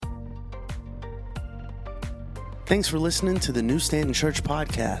Thanks for listening to the New Stanton Church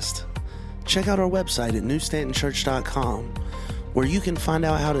podcast. Check out our website at newstantonchurch.com, where you can find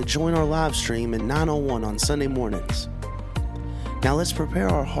out how to join our live stream at 9:01 on Sunday mornings. Now let's prepare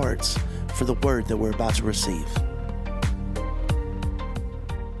our hearts for the word that we're about to receive.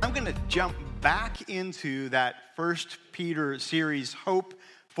 I'm going to jump back into that 1 Peter series, Hope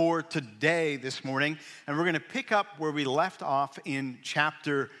for Today, this morning, and we're going to pick up where we left off in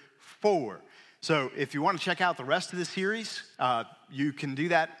chapter 4. So if you want to check out the rest of the series, you can do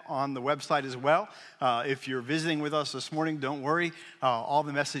that on the website as well. If you're visiting with us this morning, don't worry. All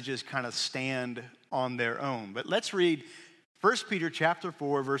the messages kind of stand on their own. But let's read 1 Peter chapter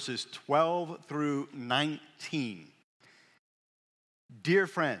 4, verses 12 through 19. Dear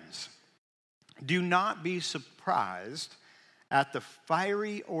friends, do not be surprised at the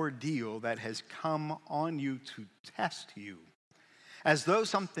fiery ordeal that has come on you to test you, as though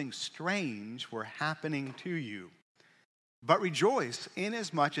something strange were happening to you. But rejoice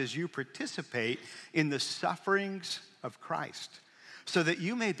inasmuch as you participate in the sufferings of Christ, so that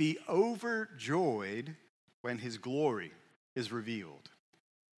you may be overjoyed when his glory is revealed.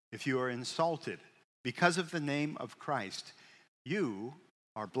 If you are insulted because of the name of Christ, you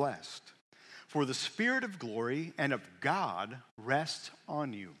are blessed, for the Spirit of glory and of God rests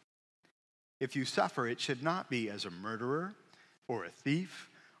on you. If you suffer, it should not be as a murderer, or a thief,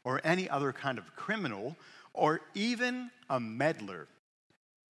 or any other kind of criminal, or even a meddler.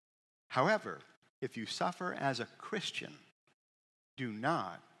 However, if you suffer as a Christian, do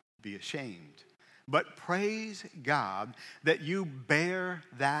not be ashamed, but praise God that you bear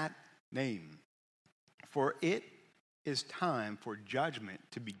that name. For it is time for judgment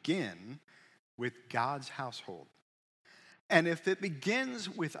to begin with God's household. And if it begins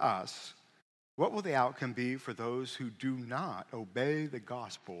with us, what will the outcome be for those who do not obey the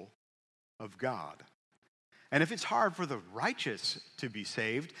gospel of God? And if it's hard for the righteous to be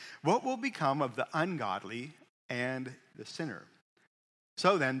saved, what will become of the ungodly and the sinner?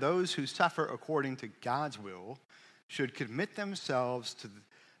 So then, those who suffer according to God's will should commit themselves to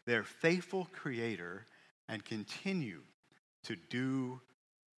their faithful Creator and continue to do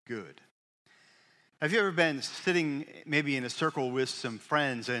good. Have you ever been sitting maybe in a circle with some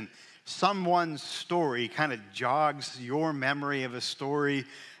friends and someone's story kind of jogs your memory of a story,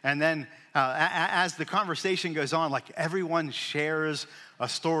 and then as the conversation goes on, like everyone shares a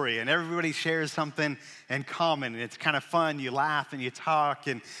story and everybody shares something in common, and it's kind of fun. You laugh and you talk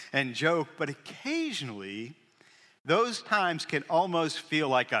and joke, but occasionally those times can almost feel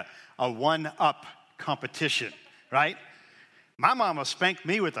like a one-up competition, right? My mama spanked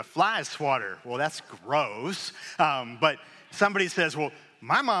me with a fly swatter. Well, that's gross. But somebody says, well,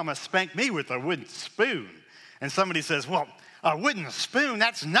 my mama spanked me with a wooden spoon. And somebody says, well, a wooden spoon,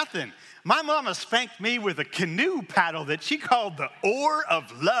 that's nothing. My mama spanked me with a canoe paddle that she called the oar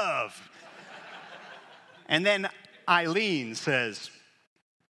of love. And then Eileen says,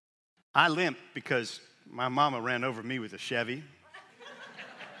 I limp because my mama ran over me with a Chevy.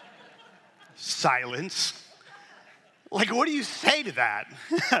 Silence. Like, what do you say to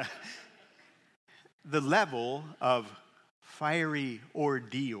that? The level of fiery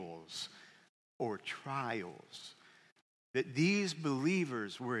ordeals or trials that these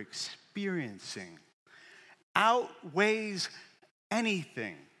believers were experiencing outweighs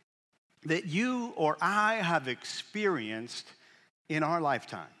anything that you or I have experienced in our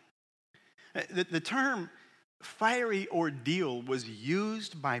lifetime. The term fiery ordeal was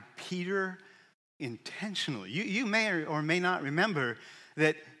used by Peter intentionally. You may or may not remember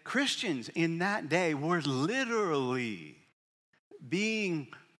that Christians in that day were literally being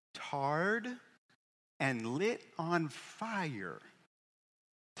tarred and lit on fire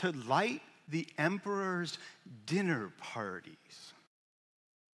to light the emperor's dinner parties.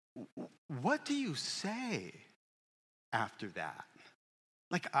 What do you say after that?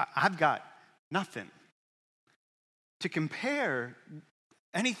 Like, I've got nothing. To compare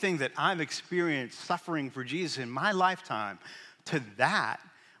anything that I've experienced suffering for Jesus in my lifetime to that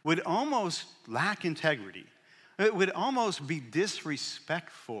would almost lack integrity. It would almost be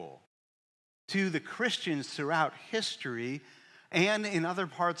disrespectful to the Christians throughout history and in other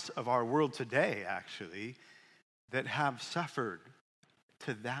parts of our world today, actually, that have suffered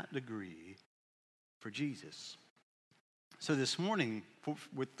to that degree for Jesus. So this morning,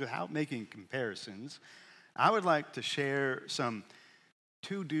 without making comparisons, I would like to share some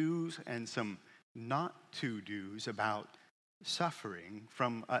to-dos and some not to-dos about suffering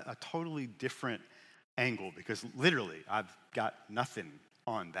from a totally different angle, because literally I've got nothing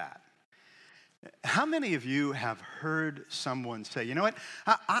on that. How many of you have heard someone say, you know what,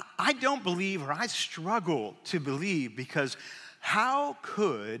 I don't believe, or I struggle to believe, because how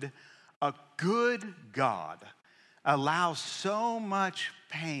could a good God allow so much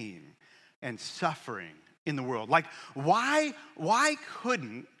pain and suffering in the world? Like, why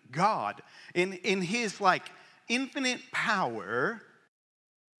couldn't God, in his infinite power,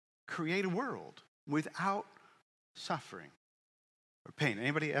 create a world without suffering or pain?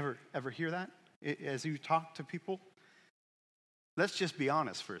 Anybody ever hear that as you talk to people? Let's just be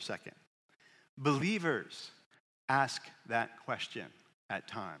honest for a second. Believers ask that question at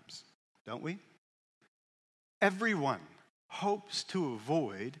times, don't we? Everyone hopes to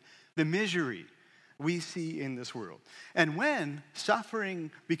avoid the misery we see in this world. And when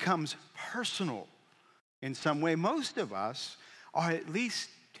suffering becomes personal in some way, most of us are at least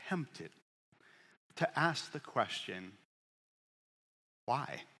tempted to ask the question,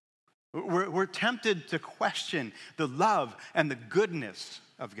 why? We're tempted to question the love and the goodness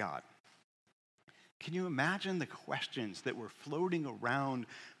of God. Can you imagine the questions that were floating around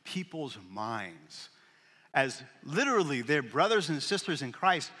people's minds as literally their brothers and sisters in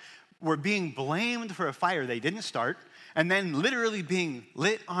Christ were being blamed for a fire they didn't start, and then literally being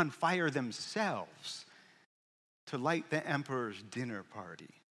lit on fire themselves to light the emperor's dinner party?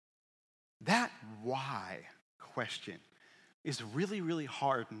 That why question is really, really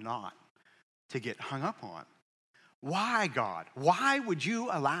hard not to get hung up on. Why, God? Why would you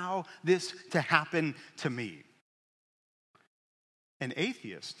allow this to happen to me? An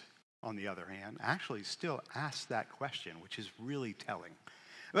atheist, on the other hand, actually still asks that question, which is really telling.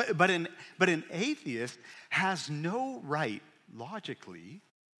 But an atheist has no right, logically,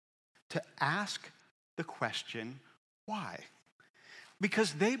 to ask the question, why?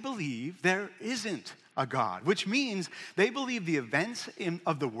 Because they believe there isn't a God, which means they believe the events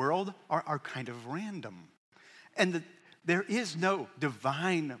of the world are kind of random, and that there is no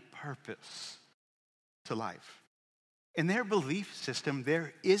divine purpose to life. In their belief system,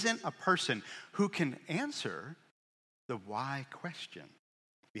 there isn't a person who can answer the why question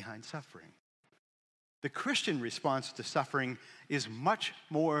behind suffering. The Christian response to suffering is much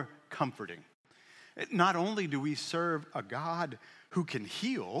more comforting. Not only do we serve a God who can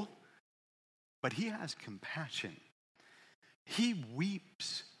heal, but he has compassion. He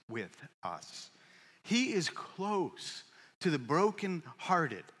weeps with us. He is close to the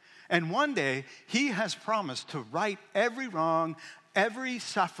brokenhearted. And one day, he has promised to right every wrong, every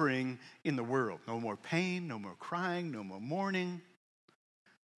suffering in the world. No more pain, no more crying, no more mourning.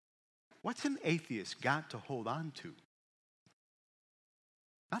 What's an atheist got to hold on to?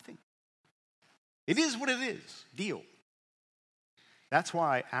 Nothing. It is what it is. Deal. That's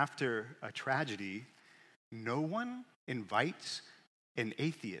why after a tragedy, no one invites an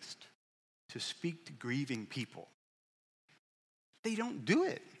atheist to speak to grieving people. They don't do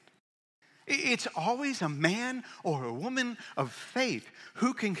it. It's always a man or a woman of faith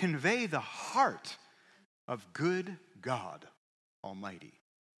who can convey the heart of good God Almighty.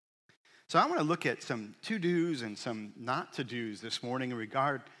 So I want to look at some to-dos and some not-to-dos this morning in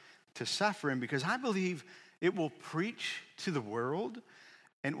regard to suffering, because I believe it will preach to the world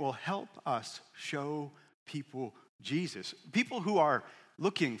and will help us show people Jesus, people who are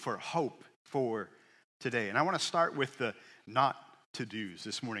looking for hope for today. And I want to start with the not-to-dos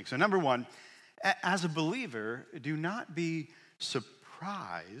this morning. So number one, as a believer, do not be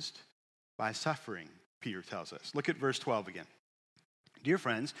surprised by suffering, Peter tells us. Look at verse 12 again. Dear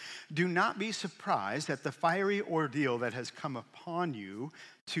friends, do not be surprised at the fiery ordeal that has come upon you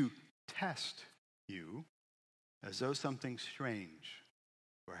to test you, as though something strange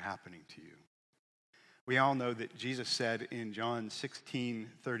were happening to you. We all know that Jesus said in John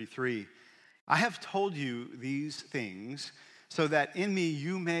 16:33, I have told you these things so that in me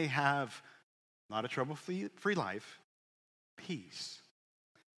you may have not a trouble-free life, peace.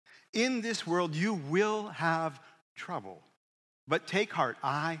 In this world you will have trouble, but take heart,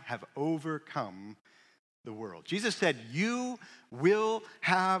 I have overcome the world. Jesus said, you will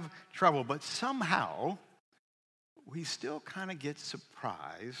have trouble, but somehow we still kind of get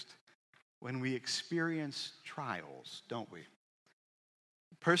surprised when we experience trials, don't we?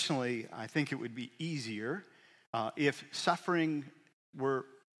 Personally, I think it would be easier if suffering were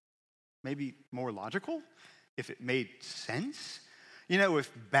maybe more logical, if it made sense. You know,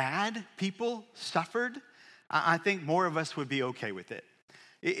 if bad people suffered, I think more of us would be okay with it.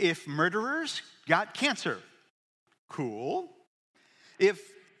 If murderers got cancer, cool. If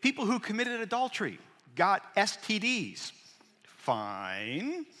people who committed adultery got STDs,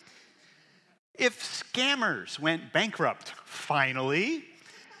 fine. If scammers went bankrupt, finally.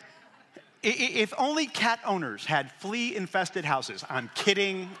 If only cat owners had flea-infested houses. I'm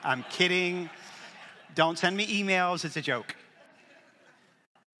kidding. Don't send me emails, it's a joke.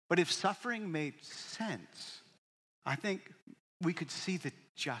 But if suffering made sense, I think we could see the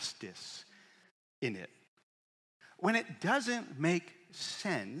justice in it. When it doesn't make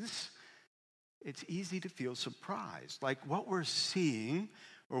sense, it's easy to feel surprised. Like what we're seeing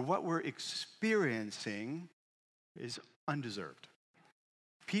or what we're experiencing is undeserved.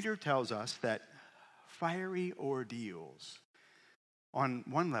 Peter tells us that fiery ordeals, on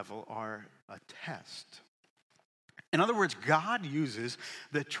one level, are a test. In other words, God uses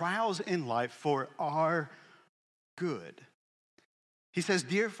the trials in life for our good. He says,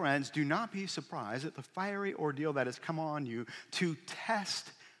 dear friends, do not be surprised at the fiery ordeal that has come on you to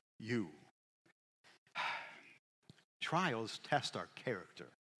test you. Trials test our character.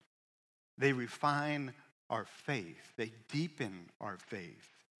 They refine our faith. They deepen our faith.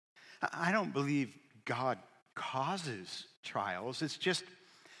 I don't believe God causes trials. It's just,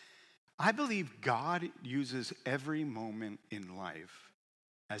 I believe God uses every moment in life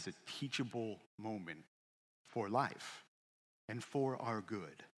as a teachable moment for life and for our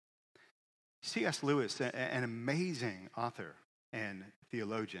good. C.S. Lewis, an amazing author and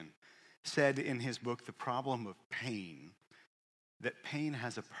theologian, said in his book, The Problem of Pain, that pain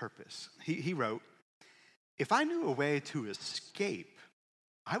has a purpose. He wrote, if I knew a way to escape,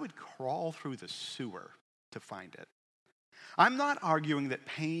 I would crawl through the sewer to find it. I'm not arguing that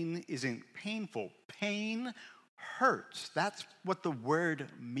pain isn't painful. Pain hurts. That's what the word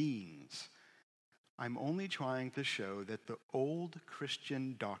means. I'm only trying to show that the old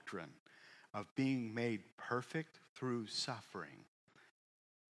Christian doctrine of being made perfect through suffering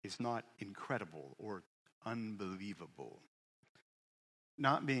is not incredible or unbelievable.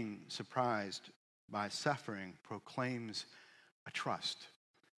 Not being surprised by suffering proclaims a trust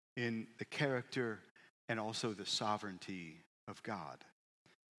in the character and also the sovereignty of God.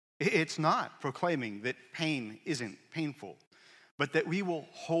 It's not proclaiming that pain isn't painful, but that we will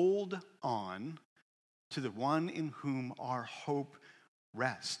hold on to the one in whom our hope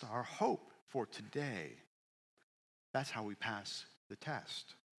rests, our hope for today. That's how we pass the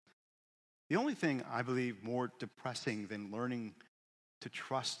test. The only thing I believe more depressing than learning to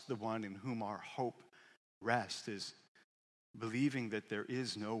trust the one in whom our hope rests is believing that there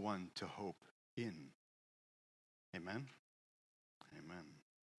is no one to hope in. Amen? Amen.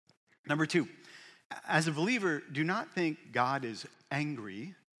 Number 2, as a believer, do not think God is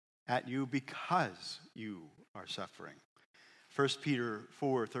angry at you because you are suffering. 1 Peter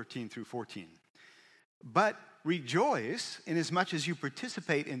 4:13 through 14. But rejoice inasmuch as you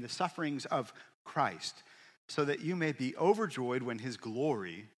participate in the sufferings of Christ, so that you may be overjoyed when his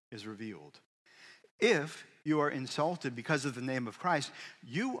glory is revealed. If you are insulted because of the name of Christ,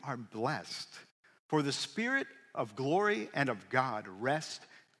 you are blessed, for the Spirit of glory and of God rest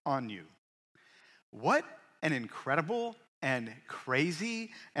on you. What an incredible and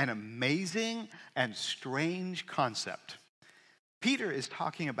crazy and amazing and strange concept. Peter is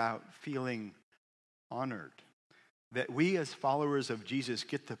talking about feeling honored, that we as followers of Jesus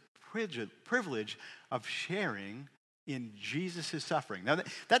get the privilege of sharing in Jesus' suffering. Now,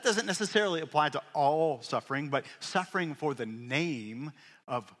 that doesn't necessarily apply to all suffering, but suffering for the name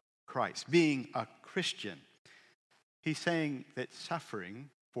of Christ, being a Christian. He's saying that suffering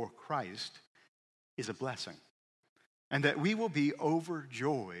for Christ is a blessing, and that we will be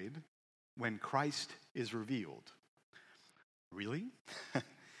overjoyed when Christ is revealed. Really?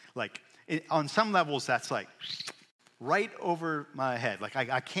 On some levels, that's like right over my head. Like,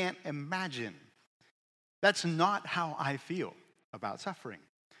 I can't imagine. That's not how I feel about suffering.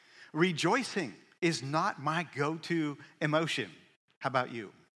 Rejoicing is not my go-to emotion. How about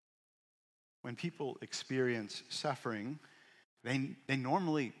you? When people experience suffering, they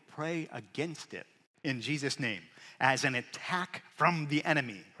normally pray against it in Jesus' name as an attack from the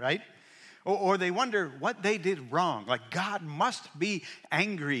enemy, right? Or they wonder what they did wrong. Like, God must be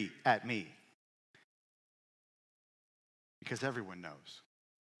angry at me. Because everyone knows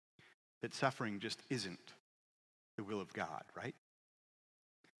that suffering just isn't the will of God, right?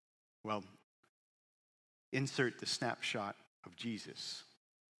 Well, insert the snapshot of Jesus,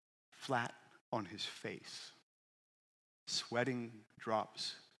 flat on his face, sweating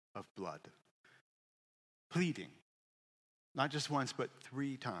drops of blood, pleading, not just once, but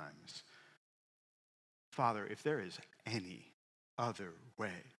 3 times. Father, if there is any other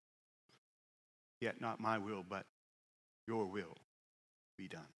way, yet not my will, but your will be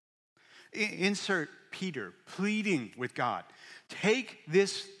done. Insert Peter pleading with God, take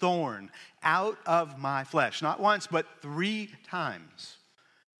this thorn out of my flesh, not once, but 3 times.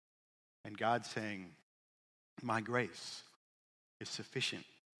 And God saying, my grace is sufficient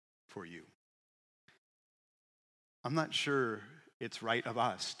for you. I'm not sure it's right of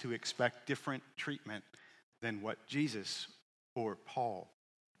us to expect different treatment than what Jesus or Paul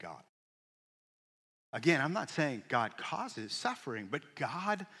got. Again, I'm not saying God causes suffering, but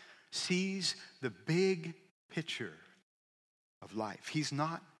God sees the big picture of life. He's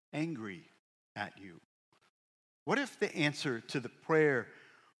not angry at you. What if the answer to the prayer,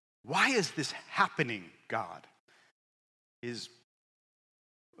 why is this happening, God, is,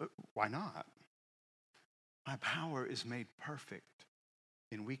 why not? My power is made perfect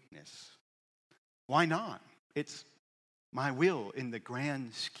in weakness. Why not? It's my will in the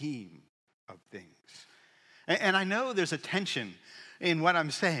grand scheme of things. And I know there's a tension in what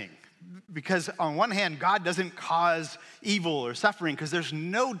I'm saying, because on one hand, God doesn't cause evil or suffering because there's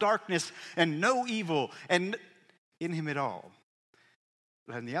no darkness and no evil and in him at all.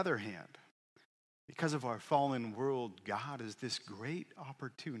 But on the other hand, because of our fallen world, God is this great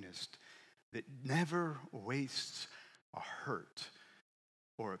opportunist that never wastes a hurt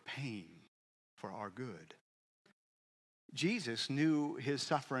or a pain for our good. Jesus knew his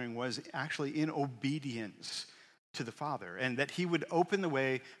suffering was actually in obedience to the Father, and that he would open the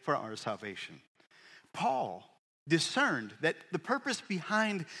way for our salvation. Paul discerned that the purpose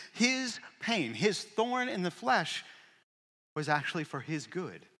behind his pain, his thorn in the flesh, was actually for his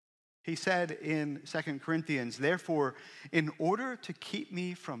good. He said in 2 Corinthians, therefore, in order to keep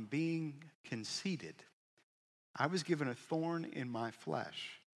me from being conceited, I was given a thorn in my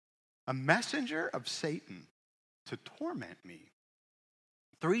flesh, a messenger of Satan to torment me.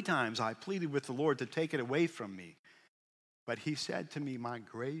 3 times I pleaded with the Lord to take it away from me. But he said to me, my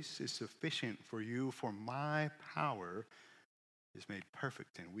grace is sufficient for you, for my power is made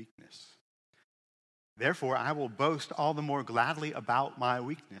perfect in weakness. Therefore, I will boast all the more gladly about my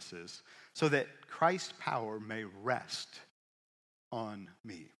weaknesses, so that Christ's power may rest on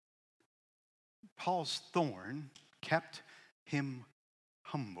me. Paul's thorn kept him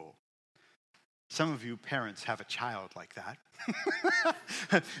humble. Some of you parents have a child like that.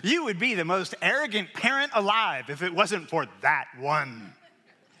 You would be the most arrogant parent alive if it wasn't for that one.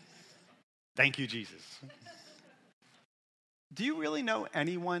 Thank you, Jesus. Do you really know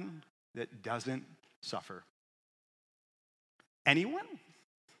anyone that doesn't suffer? Anyone?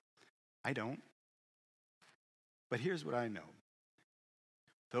 I don't. But here's what I know.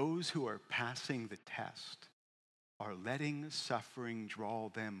 Those who are passing the test are letting suffering draw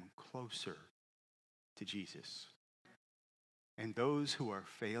them closer to Jesus. And those who are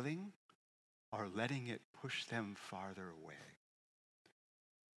failing are letting it push them farther away.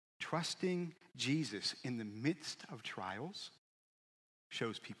 Trusting Jesus in the midst of trials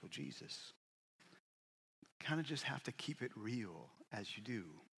shows people Jesus. Kind of just have to keep it real as you do.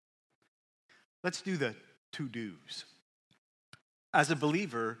 Let's do the 2 do's. As a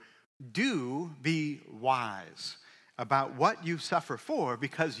believer, do be wise about what you suffer for,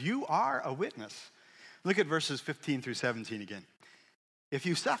 because you are a witness. Look at verses 15 through 17 again. If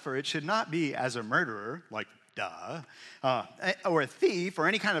you suffer, it should not be as a murderer, like or a thief or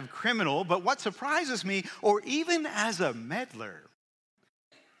any kind of criminal, but what surprises me, or even as a meddler.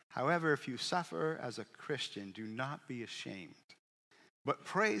 However, if you suffer as a Christian, do not be ashamed, but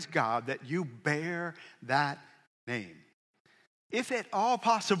praise God that you bear that name. If at all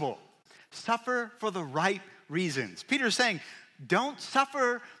possible, suffer for the right reasons. Peter's saying, don't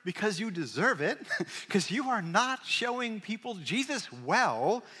suffer because you deserve it, because you are not showing people Jesus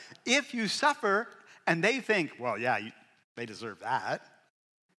well if you suffer and they think, well, yeah, they deserve that.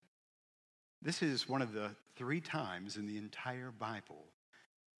 This is one of the 3 times in the entire Bible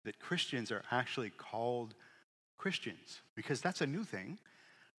that Christians are actually called Christians, because that's a new thing.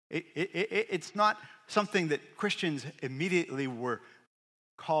 It's not something that Christians immediately were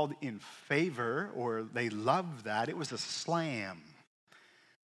called in favor or they loved that. It was a slam.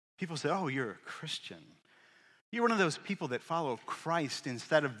 People said, oh, you're a Christian. You're one of those people that follow Christ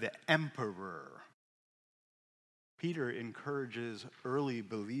instead of the emperor. Peter encourages early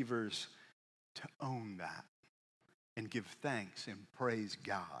believers to own that and give thanks and praise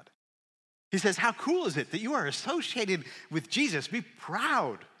God. He says, how cool is it that you are associated with Jesus? Be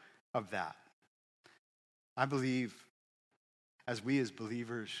proud of that. I believe as we as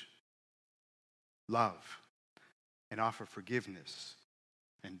believers love and offer forgiveness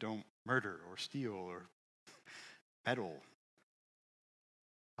and don't murder or steal or meddle,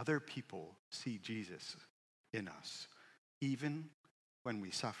 other people see Jesus in us, even when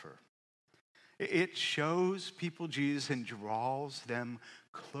we suffer. It shows people Jesus and draws them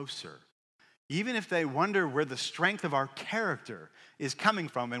closer, even if they wonder where the strength of our character is coming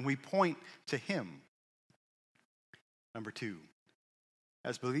from, and we point to him. Number 2,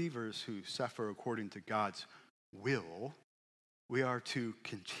 as believers who suffer according to God's will, we are to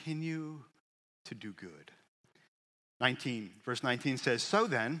continue to do good. Verse 19 says, "So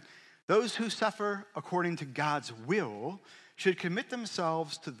then, those who suffer according to God's will should commit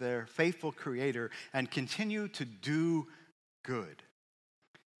themselves to their faithful Creator and continue to do good."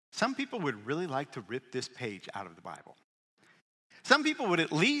 Some people would really like to rip this page out of the Bible. Some people would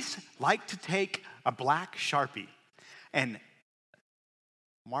at least like to take a black Sharpie and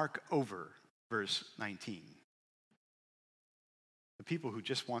mark over verse 19. The people who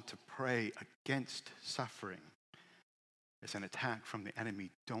just want to pray against suffering as an attack from the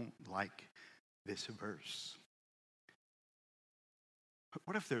enemy don't like this verse. But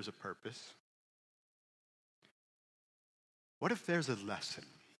what if there's a purpose? What if there's a lesson?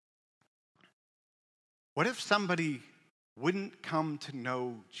 What if somebody wouldn't come to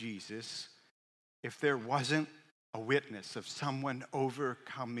know Jesus if there wasn't a witness of someone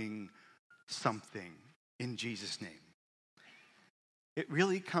overcoming something in Jesus' name? It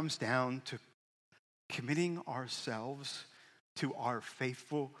really comes down to committing ourselves to our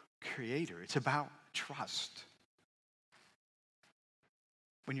faithful Creator. It's about trust.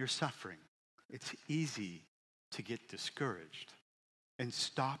 When you're suffering, it's easy to get discouraged and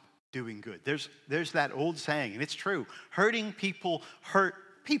stop doing good. There's that old saying, and it's true, hurting people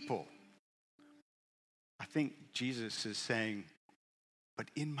hurt people. I think Jesus is saying, but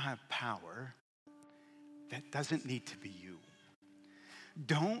in my power, that doesn't need to be you.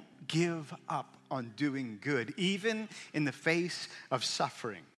 Don't give up on doing good, even in the face of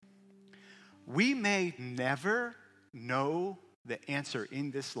suffering. We may never know the answer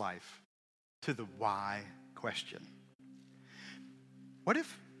in this life to the why question. What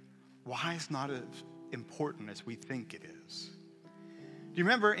if why is not as important as we think it is? Do you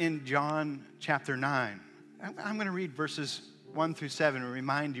remember in John chapter 9? I'm going to read verses 1 through 7 and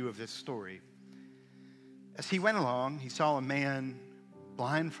remind you of this story. As he went along, he saw a man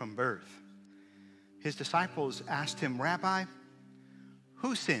blind from birth. His disciples asked him, "Rabbi,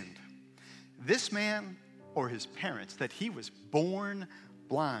 who sinned, this man or his parents, that he was born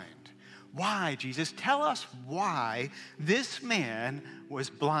blind?" Why, Jesus? Tell us why this man was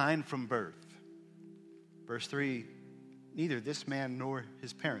blind from birth. Verse 3, "Neither this man nor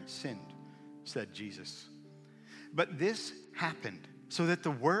his parents sinned," said Jesus. "But this happened so that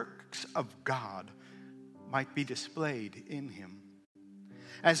the works of God might be displayed in him.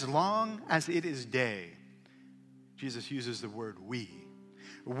 As long as it is day," Jesus uses the word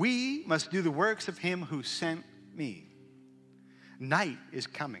we must do the works of him who sent me. "Night is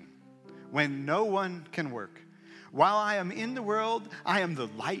coming when no one can work. While I am in the world, I am the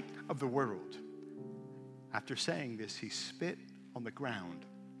light of the world." After saying this, he spit on the ground,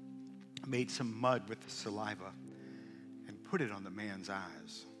 made some mud with the saliva, and put it on the man's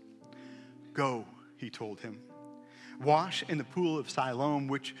eyes. "Go," he told him, "wash in the pool of Siloam,"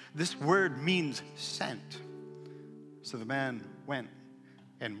 which this word means sent. So the man went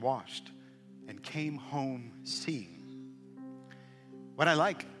and washed and came home seeing. What I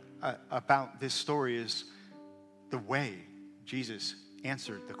like about this story is the way Jesus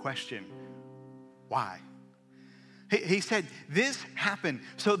answered the question, why? He said, this happened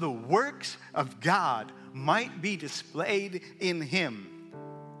so the works of God might be displayed in him.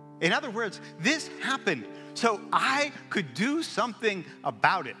 In other words, this happened so I could do something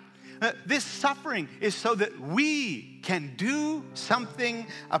about it. This suffering is so that we can do something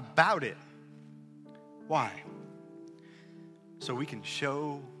about it. Why? So we can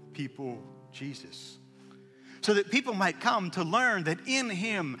show people Jesus. So that people might come to learn that in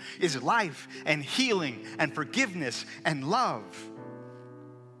him is life and healing and forgiveness and love.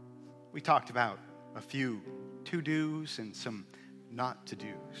 We talked about a few to-dos and some not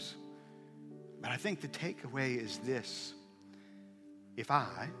to-dos. But I think the takeaway is this. If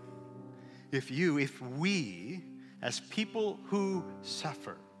we, as people who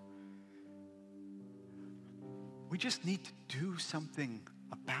suffer, we just need to do something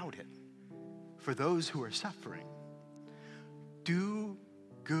about it for those who are suffering. Do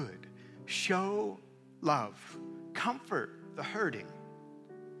good. Show love. Comfort the hurting.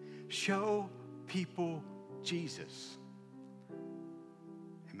 Show people Jesus.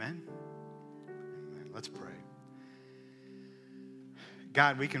 Amen? Amen. Let's pray.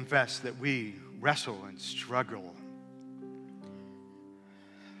 God, we confess that we wrestle and struggle.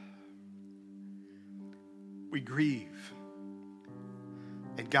 We grieve.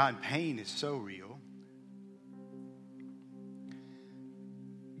 And God, pain is so real.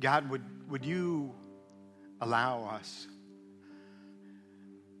 God, would you allow us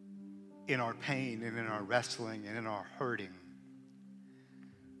in our pain and in our wrestling and in our hurting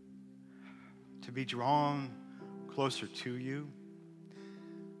to be drawn closer to you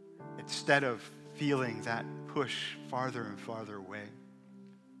instead of feeling that push farther and farther away.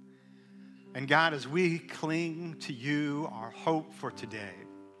 And God, as we cling to you, our hope for today,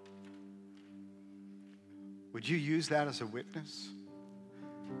 would you use that as a witness?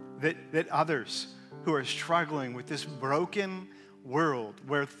 That others who are struggling with this broken world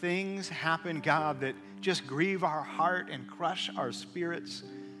where things happen, God, that just grieve our heart and crush our spirits,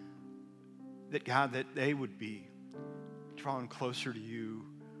 that God, that they would be drawn closer to you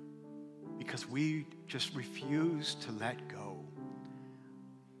because we just refuse to let go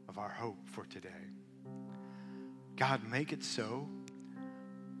of our hope for today. God, make it so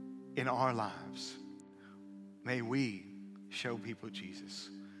in our lives. May we show people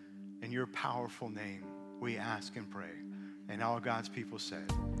Jesus. In your powerful name, we ask and pray. And all God's people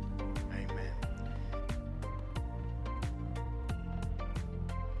said, amen.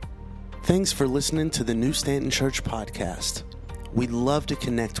 Thanks for listening to the New Stanton Church podcast. We'd love to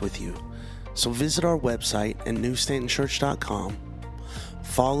connect with you. So visit our website at newstantonchurch.com,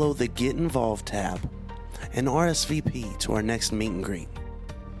 follow the Get Involved tab, and RSVP to our next meet and greet.